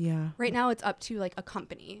 because right now it's up to like a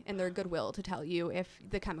company and their goodwill to tell you if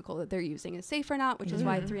the chemical that they're using is safe or not, which is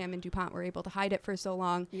why 3M and DuPont were able to hide it for so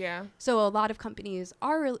long. So a lot of companies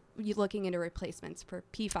are looking into replacements for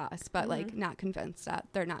PFAS, but like not convinced that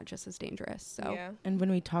they're not just as dangerous. So And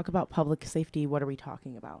when we talk about public safety, what are we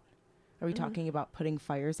talking about? Are we talking about putting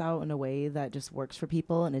fires out in a way that just works for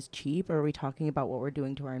people and is cheap? Or are we talking about what we're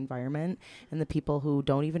doing to our environment and the people who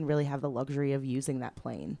don't even really have the luxury of using that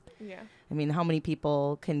plane? I mean, how many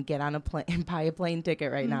people can get on a plane and buy a plane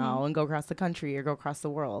ticket right now and go across the country or go across the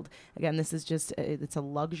world? Again, this is just, it's a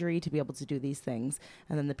luxury to be able to do these things.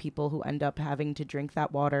 And then the people who end up having to drink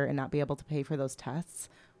that water and not be able to pay for those tests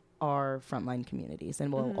are frontline communities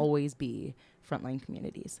and will always be frontline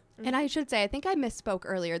communities. And I should say, I think I misspoke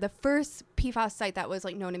earlier. The first PFAS site that was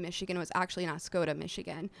like known in Michigan was actually in Oscoda,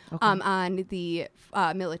 Michigan, on the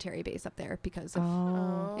military base up there because of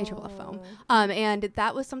AFFF foam. And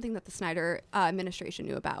that was something that the Snyder administration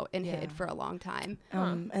knew about and hid for a long time.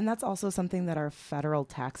 And that's also something that our federal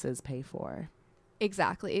taxes pay for.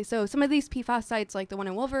 Exactly. So some of these PFAS sites, like the one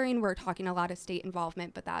in Wolverine, we're talking a lot of state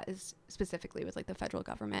involvement, but that is specifically with like the federal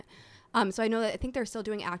government. So I know that I think they're still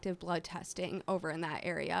doing active blood testing over in that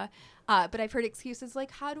area. But I've heard excuses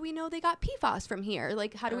like, how do we know they got PFAS from here?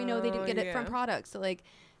 Like, how do we know they didn't get it from products? So like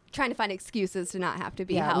trying to find excuses to not have to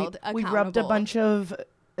be held accountable. We rubbed a bunch of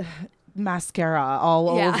mascara all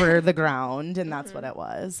over the ground, and that's what it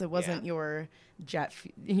was. It wasn't your jet,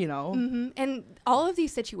 And all of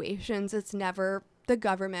these situations, it's never the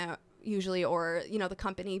government usually or, the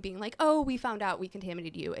company being like, oh, we found out we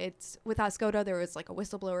contaminated you. It's with Oscoda, there was like a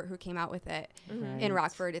whistleblower who came out with it in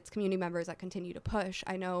Rockford. It's community members that continue to push.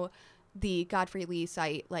 I know the Godfrey Lee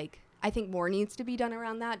site, like, I think more needs to be done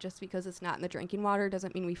around that. Just because it's not in the drinking water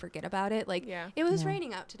doesn't mean we forget about it. Like, it was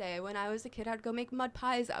raining out today. When I was a kid, I'd go make mud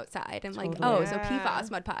pies outside and like, so PFAS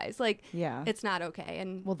mud pies. Like, it's not okay.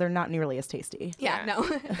 And well, they're not nearly as tasty. No.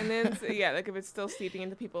 And then, like if it's still seeping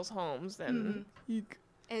into people's homes, then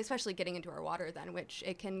and especially getting into our water then, which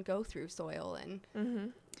it can go through soil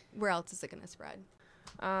and where else is it going to spread?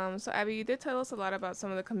 So Abby, you did tell us a lot about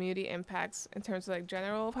some of the community impacts in terms of like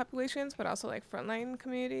general populations, but also like frontline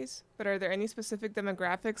communities. But are there any specific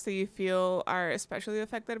demographics that you feel are especially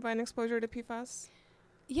affected by an exposure to PFAS?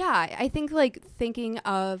 Yeah, I think like thinking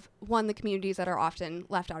of the communities that are often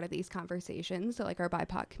left out of these conversations. So like our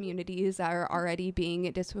BIPOC communities are already being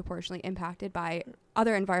disproportionately impacted by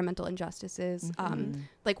other environmental injustices,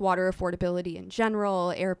 like water affordability in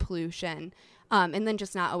general, air pollution, and then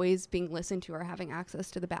just not always being listened to or having access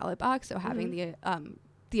to the ballot box. So having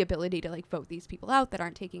the ability to like vote these people out that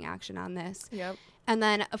aren't taking action on this. Yep. And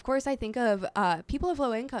then, of course, I think of people of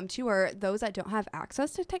low income too, or those that don't have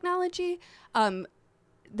access to technology.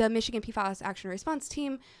 The Michigan PFAS Action Response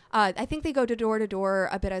Team, I think they go door to door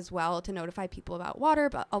a bit as well to notify people about water.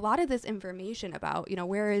 But a lot of this information about,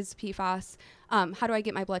 where is PFAS, how do I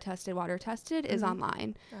get my blood tested, water tested is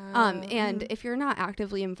online. And if you're not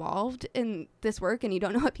actively involved in this work and you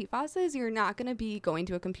don't know what PFAS is, you're not going to be going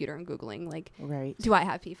to a computer and Googling, like, do I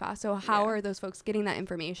have PFAS? So how are those folks getting that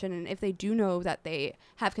information? And if they do know that they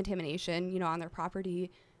have contamination, on their property,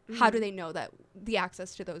 how do they know that the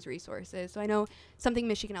access to those resources? So I know something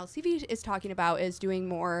Michigan LCV is talking about is doing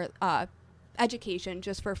more education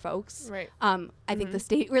just for folks. Right. I think the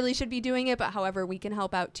state really should be doing it, but however, we can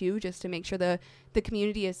help out too, just to make sure the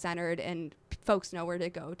community is centered and folks know where to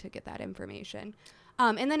go to get that information.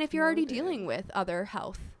 And then if you're already dealing with other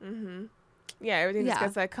health. Yeah, everything just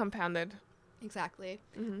gets like compounded. Exactly.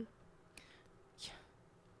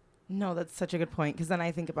 No, that's such a good point, because then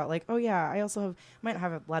I think about like, I also might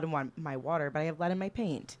have lead in my water, but I have lead in my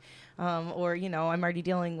paint. Or, I'm already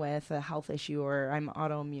dealing with a health issue, or I'm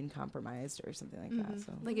autoimmune compromised or something like that.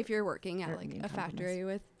 So like if you're working at like a factory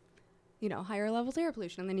with, higher levels of air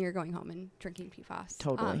pollution, and then you're going home and drinking PFAS.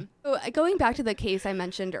 Totally. So going back to the case I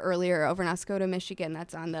mentioned earlier over in Oscoda, Michigan,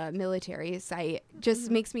 that's on the military site,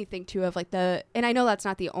 just makes me think too of like and I know that's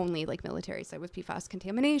not the only like military site with PFAS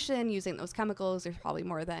contamination using those chemicals. There's probably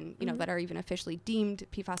more than, that are even officially deemed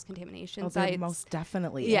PFAS contamination sites. Most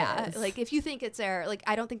definitely is. Like if you think it's there, like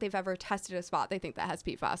I don't think they've ever tested a spot they think that has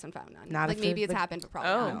PFAS and found none. Not like maybe it's happened, but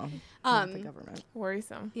probably not. Not the government.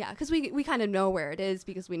 Worrisome. Yeah, because we kind of know where it is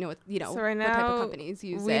because we know what, so right now, what type of companies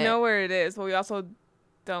use it. We know where it is, but we also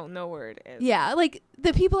don't know where it is. Yeah, like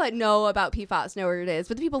the people that know about PFAS know where it is,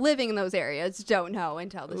 but the people living in those areas don't know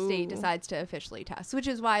until the state decides to officially test, which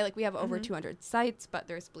is why like we have over 200 sites, but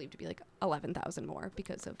there's believed to be like 11,000 more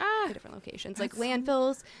because of the different locations, like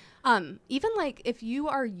landfills. Even like if you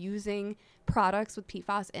are using products with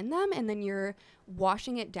PFAS in them and then you're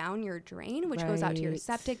washing it down your drain, which goes out to your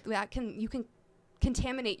septic, you can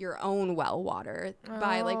contaminate your own well water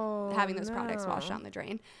by like having those products washed down the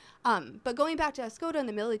drain. But going back to Oscoda and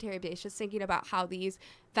the military base, just thinking about how these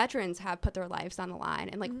veterans have put their lives on the line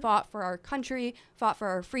and like fought for our country, fought for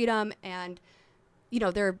our freedom, and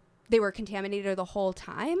they were contaminated the whole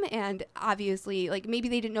time. And obviously, like maybe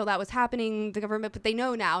they didn't know that was happening, the government, but they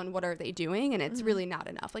know now. And what are they doing? And it's really not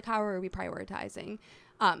enough. Like how are we prioritizing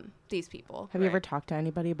these people? Have you ever talked to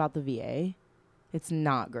anybody about the VA? It's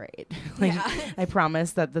not great. I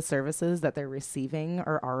promise that the services that they're receiving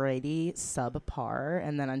are already subpar.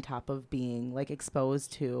 And then on top of being like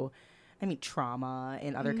exposed to, trauma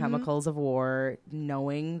and other chemicals of war,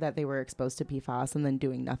 knowing that they were exposed to PFAS and then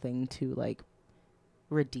doing nothing to like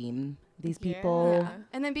redeem these people. Yeah.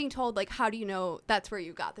 And then being told, like, how do you know that's where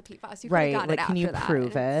you got the PFAS? You could Right. have gotten Like, it can after you that.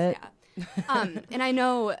 prove it? Yeah. And I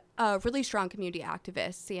know a really strong community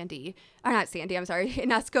activist,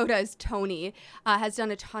 in Escoda's Tony, has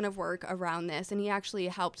done a ton of work around this. And he actually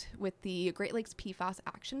helped with the Great Lakes PFAS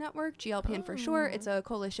Action Network, GLPN for short. It's a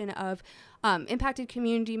coalition of impacted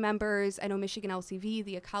community members. I know Michigan LCV,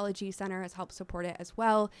 the Ecology Center, has helped support it as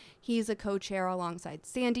well. He's a co-chair alongside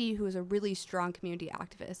Sandy, who is a really strong community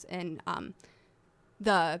activist in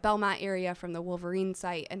the Belmont area from the Wolverine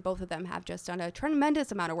site, and both of them have just done a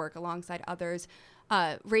tremendous amount of work alongside others,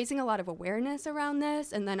 raising a lot of awareness around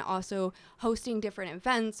this, and then also hosting different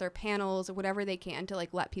events or panels or whatever they can to like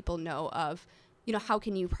let people know of, you know, how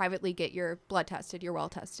can you privately get your blood tested, your well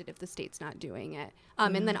tested if the state's not doing it.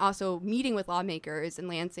 And then also meeting with lawmakers in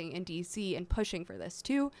Lansing and DC and pushing for this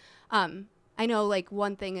too. I know like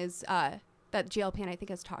one thing is that GLPN I think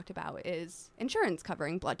has talked about is insurance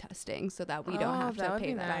covering blood testing so that we don't have to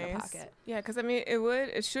pay that out of pocket. Yeah, because I mean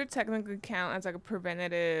it should technically count as like a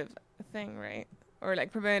preventative thing, right? Or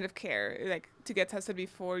like preventative care, like to get tested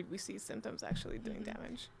before we see symptoms actually doing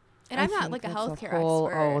damage. And I'm not like a healthcare expert.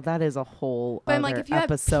 Oh, that is a whole but other I'm like, if you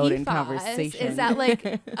episode have and PFAS, conversation. is that like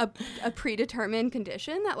a predetermined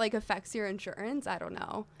condition that like affects your insurance? I don't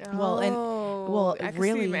know. I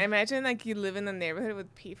really, can see, imagine like you live in a neighborhood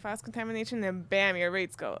with PFAS contamination, and bam, your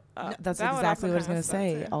rates go up. No, that's exactly what I was going to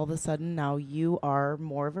say. All of a sudden, now you are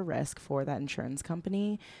more of a risk for that insurance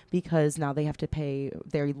company because now they have to pay.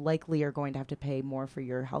 They likely are going to have to pay more for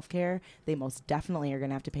your health care. They most definitely are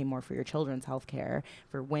going to have to pay more for your children's health care.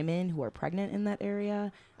 For women who are pregnant in that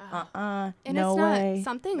area, and no it's way. not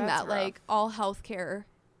something That's that like all healthcare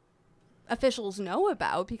officials know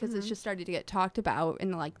about because it's just started to get talked about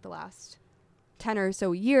in like the last 10 or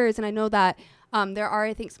so years. And I know that there are,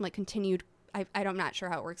 I think, some like continued, I'm not sure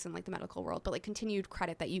how it works in like the medical world, but like continued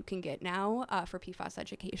credit that you can get now for PFAS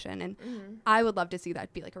education. And I would love to see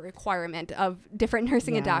that be like a requirement of different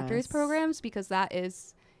nursing and doctors programs, because that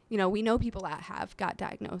is, you know, we know people that have got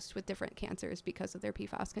diagnosed with different cancers because of their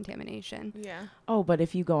PFAS contamination. Yeah. Oh, but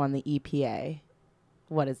if you go on the EPA,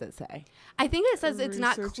 what does it say? I think it says it's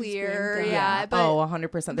not clear. Yeah. But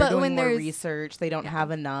 100%. They're doing more there's research. They don't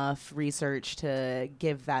have enough research to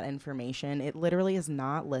give that information. It literally is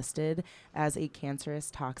not listed as a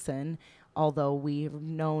cancerous toxin, although we've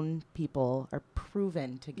known people are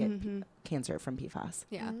proven to get cancer from PFAS.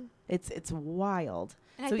 Yeah. It's wild.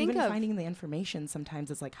 And so I think even finding the information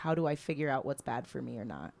sometimes is like, how do I figure out what's bad for me or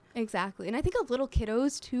not? Exactly. And I think of little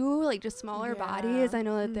kiddos too, like just smaller bodies. I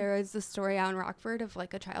know that there is a story out in Rockford of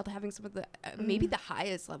like a child having some of the maybe the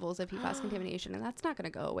highest levels of PFAS contamination, and that's not going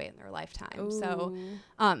to go away in their lifetime. Ooh. So,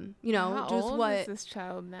 you know, how just old what is this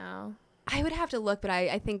child now? I would have to look, but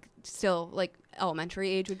I think still like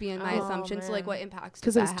elementary age would be in my assumption. Man. So like what impacts?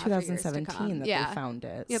 Because it was 2017 that they found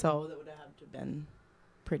it. Yep. So that would have to have been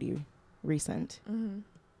pretty recent.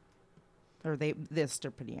 Or they're still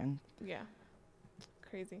pretty young. Yeah.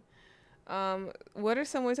 Crazy. What are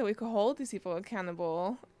some ways that we could hold these people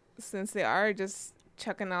accountable, since they are just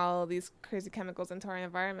chucking all these crazy chemicals into our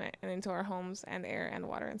environment and into our homes and air and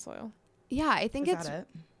water and soil? Yeah, I think Is it's that it?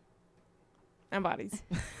 And bodies.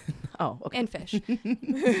 Oh, okay. and fish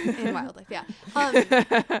and wildlife. Yeah.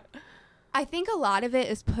 I think a lot of it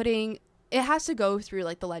is it has to go through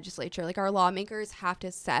like the legislature. Like our lawmakers have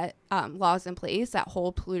to set laws in place that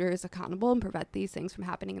hold polluters accountable and prevent these things from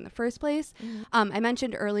happening in the first place. I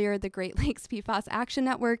mentioned earlier the Great Lakes PFAS Action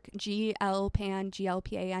Network,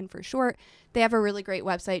 GLPAN for short. They have a really great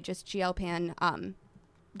website, just glpan.org,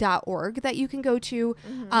 that you can go to.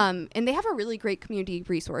 And they have a really great community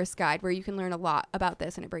resource guide where you can learn a lot about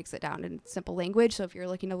this, and it breaks it down in simple language. So if you're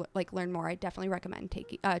looking to like learn more, I definitely recommend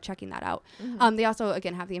checking that out. They also,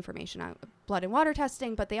 again, have the information on blood and water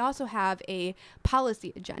testing, but they also have a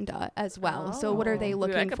policy agenda as well. So what are they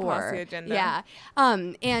looking a for? policy agenda. Yeah.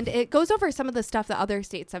 And it goes over some of the stuff that other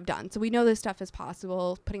states have done. So we know this stuff is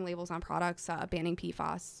possible, putting labels on products, banning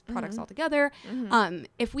PFAS products altogether.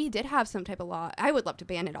 If we did have some type of law, I would love to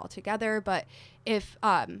ban it altogether, but if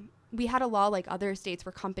we had a law like other states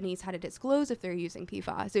where companies had to disclose if they're using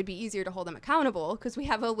PFAS, it would be easier to hold them accountable because we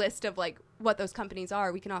have a list of like what those companies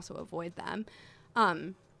are. We can also avoid them.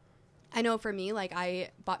 I know for me, like I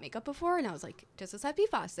bought makeup before and I was like, does this have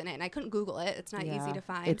PFAS in it? And I couldn't Google it. It's not easy to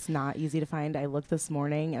find. It's not easy to find. I looked this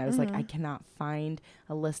morning and I was like, I cannot find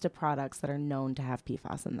a list of products that are known to have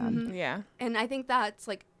PFAS in them. Yeah. And I think that's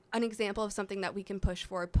like an example of something that we can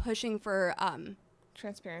pushing for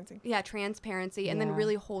Transparency. And then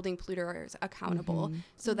really holding polluters accountable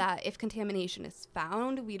so that if contamination is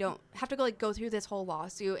found, we don't have to go through this whole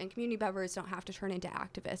lawsuit, and community members don't have to turn into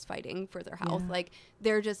activists fighting for their health. Like,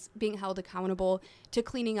 they're just being held accountable to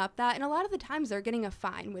cleaning up that. And a lot of the times they're getting a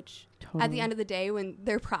fine, which at the end of the day, when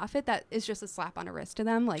their profit, that is just a slap on a wrist to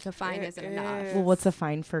them. Like, a fine isn't enough. Well, what's a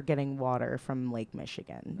fine for getting water from Lake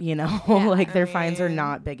Michigan? You know, their fines are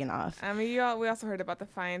not big enough. I mean, we also heard about the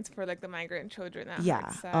fines for the migrant children.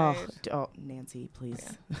 Nancy,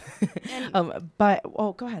 please. Yeah. But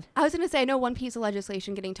go ahead. I was going to say, I know one piece of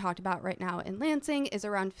legislation getting talked about right now in Lansing is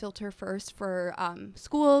around filter first for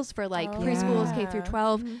schools, for preschools, K through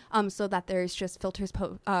 12, so that there's just filters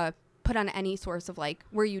put on any source of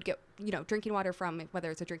where you'd get drinking water from, whether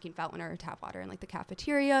it's a drinking fountain or tap water in the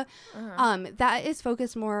cafeteria. That is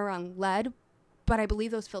focused more around lead, but I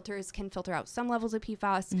believe those filters can filter out some levels of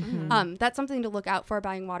PFAS. That's something to look out for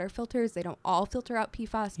buying water filters. They don't all filter out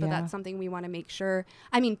PFAS, but that's something we want to make sure.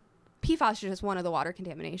 I mean, PFAS is just one of the water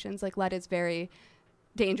contaminations. Lead is very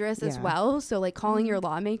dangerous as well. So calling your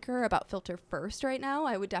lawmaker about filter first right now,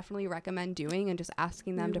 I would definitely recommend doing, and just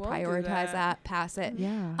asking them to prioritize that, pass it.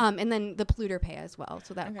 And then the polluter pay as well,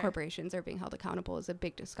 so that corporations are being held accountable is a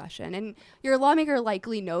big discussion. And your lawmaker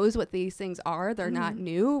likely knows what these things are. They're not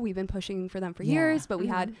new. We've been pushing for them for years, but we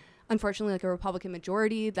had, unfortunately, a Republican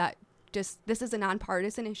majority that just, this is a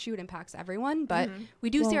nonpartisan issue. It impacts everyone, but we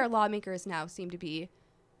do see our lawmakers now seem to be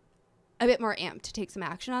a bit more amped to take some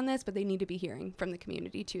action on this, but they need to be hearing from the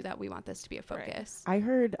community too that we want this to be a focus. I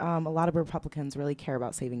heard a lot of Republicans really care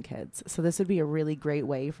about saving kids, so this would be a really great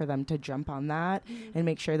way for them to jump on that and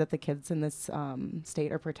make sure that the kids in this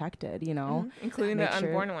state are protected, including the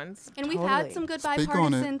unborn ones. And we've had some good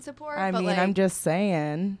bipartisan support. I mean, I'm just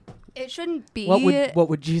saying, it shouldn't be. What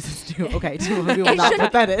would Jesus do? Okay, we will not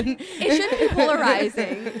put that in. It shouldn't be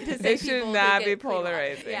polarizing. It should not be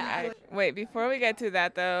polarizing. Yeah. Wait, before we get to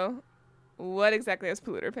that though, what exactly is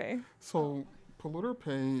polluter pay? So polluter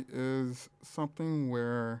pay is something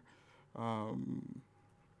where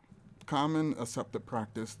common accepted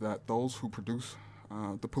practice that those who produce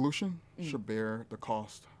the pollution should bear the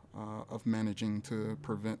cost of managing to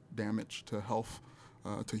prevent damage to health,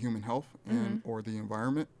 to human health and or the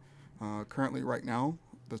environment. Currently, right now,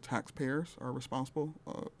 the taxpayers are responsible,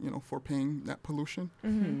 for paying that pollution.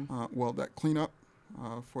 That cleanup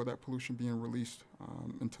for that pollution being released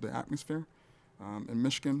into the atmosphere. In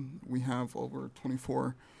Michigan, we have over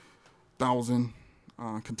 24,000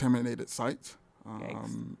 contaminated sites.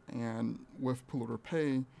 And with polluter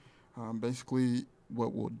pay, basically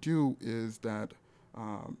what we'll do is that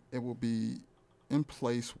it will be in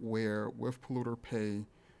place where with polluter pay,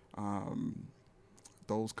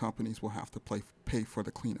 those companies will have to pay for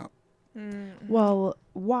the cleanup. Well,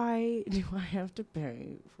 why do I have to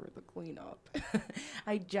pay for the cleanup?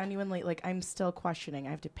 I genuinely, I'm still questioning.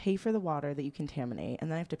 I have to pay for the water that you contaminate,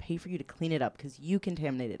 and then I have to pay for you to clean it up because you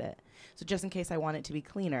contaminated it. So just in case I want it to be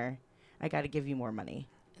cleaner, I got to give you more money.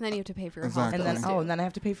 And then you have to pay for your health bills. And then I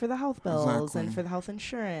have to pay for the health bills and for the health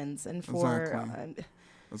insurance and for...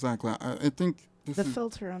 Exactly. I think this is... The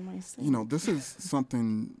filter on my sink. This is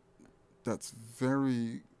something that's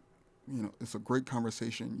very... it's a great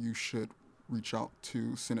conversation. You should reach out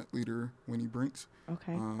to Senate Leader Winnie Brinks,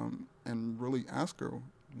 and really ask her,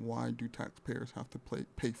 why do taxpayers have to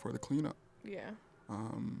pay for the cleanup? Yeah.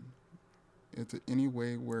 Is there any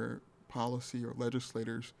way where policy or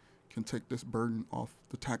legislators can take this burden off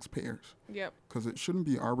the taxpayers? Yep. Because it shouldn't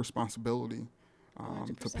be our responsibility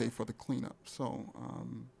to pay for the cleanup. So,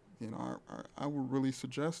 I would really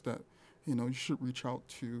suggest that, you should reach out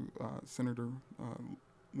to Senator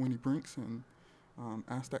Winnie Brinks and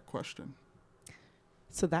ask that question.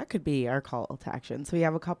 So that could be our call to action. So we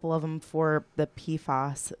have a couple of them for the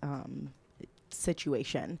PFAS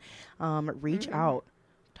situation. Reach out.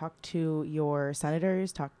 Talk to your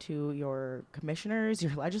senators, talk to your commissioners,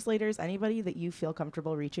 your legislators, anybody that you feel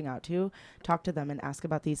comfortable reaching out to. Talk to them and ask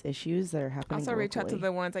about these issues that are happening Also locally. Reach out to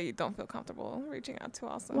the ones that you don't feel comfortable reaching out to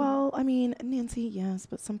also. Well, I mean, Nancy, yes,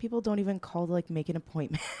 but some people don't even call to make an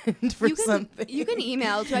appointment for something. You can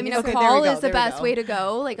email too. I mean, a call is the best way to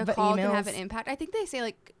go. A call can have an impact. I think they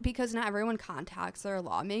say because not everyone contacts their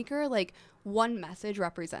lawmaker, one message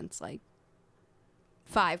represents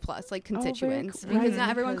 5+ constituents because not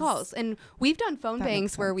everyone calls. And we've done phone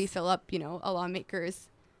banks where we fill up, a lawmaker's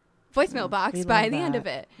voicemail box by the end of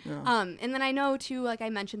it. Yeah. And then I know too, I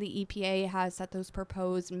mentioned, the EPA has set those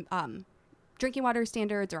proposed drinking water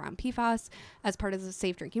standards around PFAS as part of the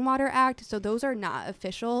Safe Drinking Water Act. So those are not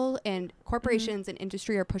official, and corporations and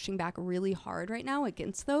industry are pushing back really hard right now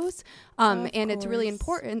against those. And it's really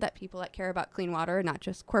important that people that care about clean water, not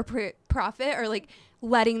just corporate profit, are like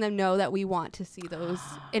letting them know that we want to see those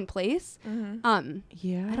in place. I don't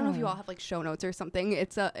know if you all have like show notes or something.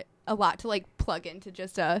 It's a lot to like plug into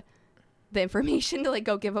just the information to like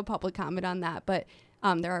go give a public comment on that. But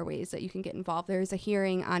there are ways that you can get involved. There's a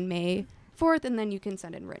hearing on May 4th, and then you can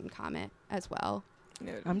send in written comment as well.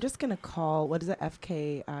 I'm just going to call, what is it,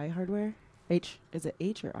 FKI hardware? Is it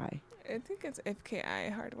H or I? I think it's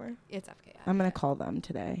FKI hardware. It's FKI. I'm going to call them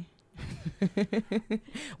today.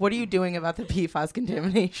 What are you doing about the PFAS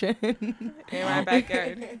contamination? In my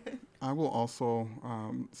backyard. I will also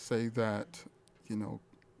say that, the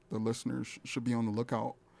listeners should be on the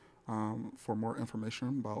lookout for more information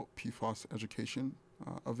about PFAS education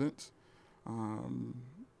events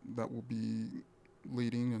that will be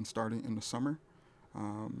leading and starting in the summer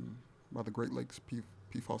by the Great Lakes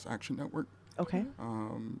PFAS Action Network. Okay.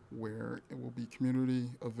 Where it will be community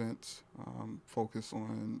events focused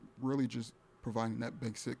on really just providing that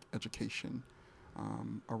basic education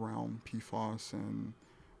around PFAS and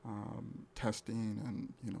testing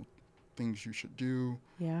and, things you should do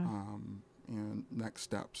and next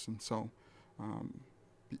steps. And so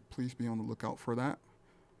please be on the lookout for that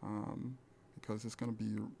because it's going to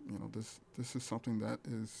be, this is something that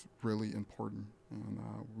is really important, and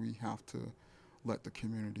we have to let the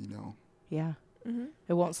community know. Yeah.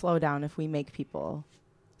 It won't slow down if we make people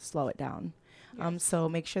slow it down. Yes. So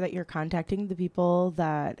make sure that you're contacting the people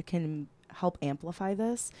that can help amplify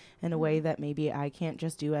this in a way that maybe I can't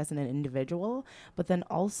just do as an individual, but then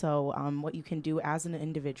also what you can do as an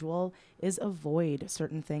individual is avoid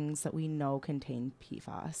certain things that we know contain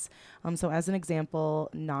PFAS. So as an example,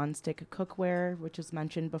 nonstick cookware, which was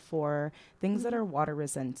mentioned before, things that are water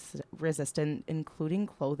resistant, including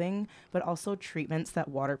clothing, but also treatments that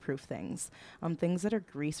waterproof things. Things that are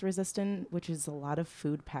grease resistant, which is a lot of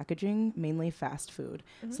food packaging, mainly fast food.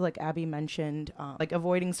 So like Abby mentioned, like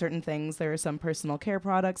avoiding certain things. There are some personal care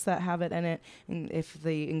products that have it in it. And if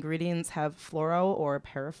the ingredients have fluoro or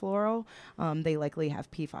parafluoro, they likely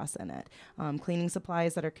have PFAS in it. Cleaning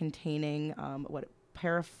supplies that are containing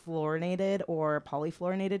parafluorinated or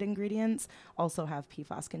polyfluorinated ingredients also have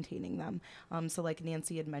PFAS containing them. So like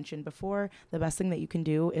Nancy had mentioned before, the best thing that you can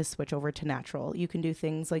do is switch over to natural. You can do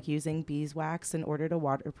things like using beeswax in order to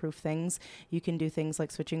waterproof things. You can do things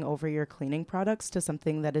like switching over your cleaning products to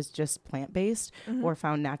something that is just plant-based or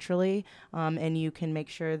found naturally. And you can make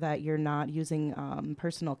sure that you're not using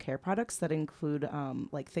personal care products that include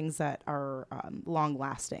like things that are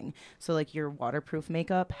long-lasting. So like your waterproof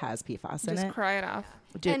makeup has PFAS in it. Just cry it off.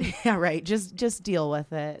 Yeah, right. Just deal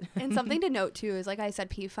with it. And something to note too is, like I said,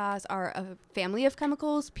 PFAS are a family of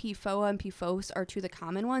chemicals. PFOA and PFOS are two of the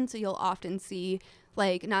common ones. So you'll often see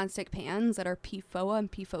like nonstick pans that are PFOA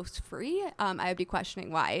and PFOS free. I would be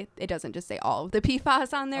questioning why it doesn't just say all of the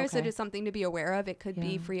PFAS on there. So just something to be aware of. It could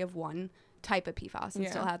be free of one type of PFAS and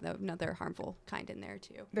still have another harmful kind in there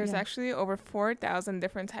too. There's actually over 4,000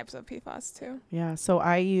 different types of PFAS too. Yeah, so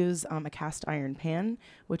I use a cast iron pan,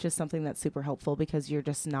 which is something that's super helpful because you're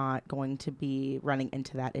just not going to be running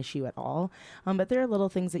into that issue at all. But there are little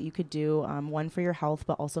things that you could do, one for your health,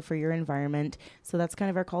 but also for your environment. So that's kind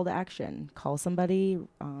of our call to action. Call somebody,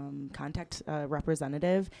 contact a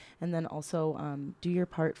representative, and then also do your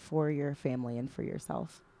part for your family and for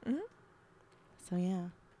yourself. So yeah.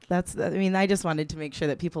 I just wanted to make sure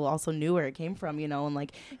that people also knew where it came from, and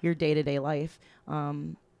like your day-to-day life.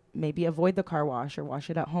 Maybe avoid the car wash or wash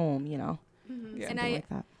it at home, And like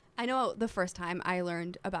that. I know the first time I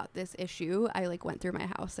learned about this issue, I like went through my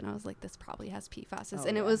house and I was like, this probably has PFAS.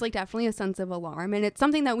 It was like definitely a sense of alarm, and it's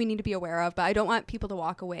something that we need to be aware of, but I don't want people to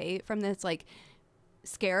walk away from this like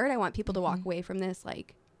scared. I want people to walk away from this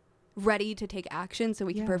like ready to take action so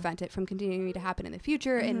we can prevent it from continuing to happen in the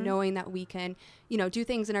future, and knowing that we can, do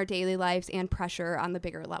things in our daily lives and pressure on the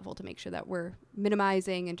bigger level to make sure that we're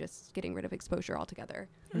minimizing and just getting rid of exposure altogether.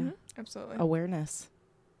 Absolutely. Awareness.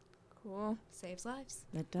 Cool. Saves lives.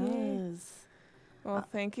 It does. Well,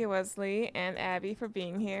 thank you, Wesley and Abby, for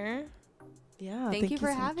being here. Yeah. Thank you for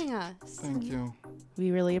so having us. Thank you.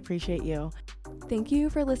 We really appreciate you. Thank you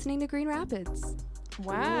for listening to Green Rapids.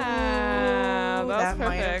 Wow. That was perfect.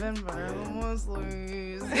 Might have been better than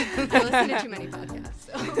Wesley's. I listen to too many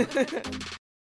podcasts. So.